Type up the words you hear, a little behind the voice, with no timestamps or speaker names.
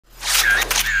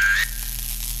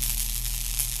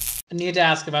I need to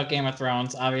ask about Game of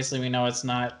Thrones. Obviously, we know it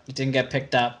didn't get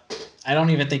picked up. I don't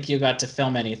even think you got to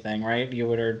film anything, right? You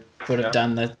would have No.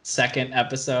 done the second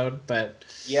episode, but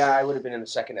Yeah, I would have been in the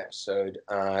second episode.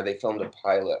 They filmed a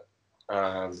pilot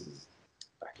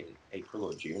back in April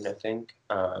or June, I think.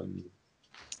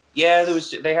 Yeah,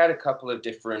 they had a couple of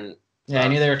different. yeah, I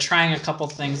knew they were trying a couple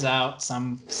things out.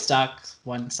 Some stuck,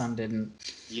 some didn't.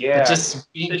 But Yeah,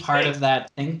 just being part of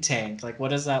that think tank, like,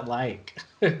 what is that like?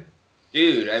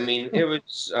 dude. I mean, it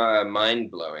was mind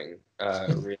blowing.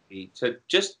 Really, to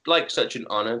just like such an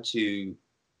honor to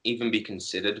even be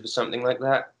considered for something like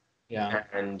that. Yeah.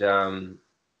 And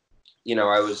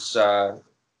I was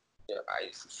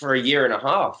for a year and a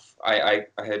half. I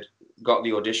had got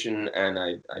the audition and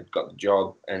I got the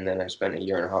job, and then I spent a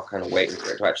year and a half kind of waiting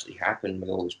for it to actually happen with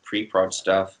all this pre-prod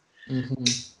stuff.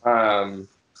 Mm-hmm.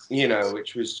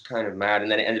 Which was kind of mad, and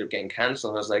then it ended up getting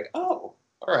canceled. And I was like, oh,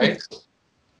 all right.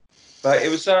 But it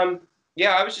was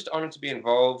yeah, I was just honored to be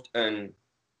involved, and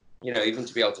even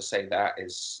to be able to say that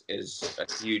is a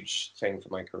huge thing for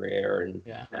my career, and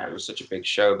Yeah. it was such a big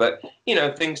show. But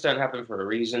things don't happen for a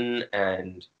reason,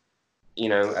 and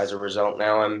as a result,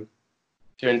 now I'm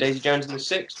doing Daisy Jones and the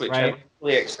Six, which Right. I'm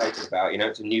really excited about.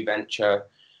 It's a new venture,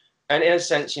 and in a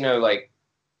sense, like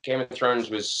Game of Thrones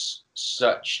was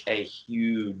such a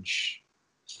huge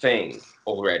thing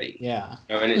already. Yeah.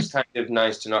 And it's kind of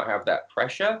nice to not have that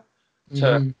pressure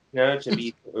to Mm-hmm. to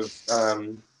be sort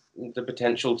of the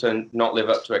potential to not live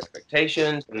up to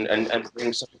expectations and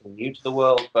bring something new to the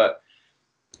world. But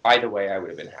either way, I would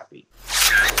have been happy.